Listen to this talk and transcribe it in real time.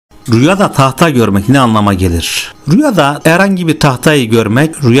Rüyada tahta görmek ne anlama gelir? Rüyada herhangi bir tahtayı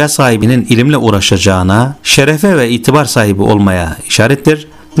görmek, rüya sahibinin ilimle uğraşacağına, şerefe ve itibar sahibi olmaya işarettir.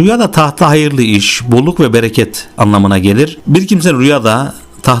 Rüyada tahta hayırlı iş, bolluk ve bereket anlamına gelir. Bir kimsenin rüyada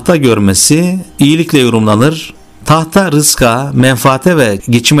tahta görmesi iyilikle yorumlanır. Tahta rızka, menfaate ve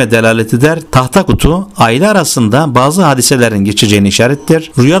geçime delalet eder. Tahta kutu aile arasında bazı hadiselerin geçeceğini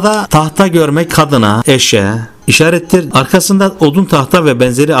işarettir. Rüyada tahta görmek kadına, eşe işarettir. Arkasında odun tahta ve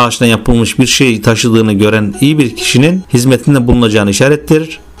benzeri ağaçtan yapılmış bir şey taşıdığını gören iyi bir kişinin hizmetinde bulunacağını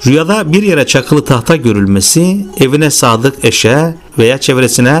işarettir. Rüyada bir yere çakılı tahta görülmesi evine sadık eşe veya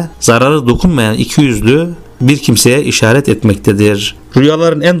çevresine zararı dokunmayan ikiyüzlü bir kimseye işaret etmektedir.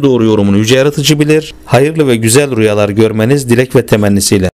 Rüyaların en doğru yorumunu yüce yaratıcı bilir. Hayırlı ve güzel rüyalar görmeniz dilek ve temennisiyle.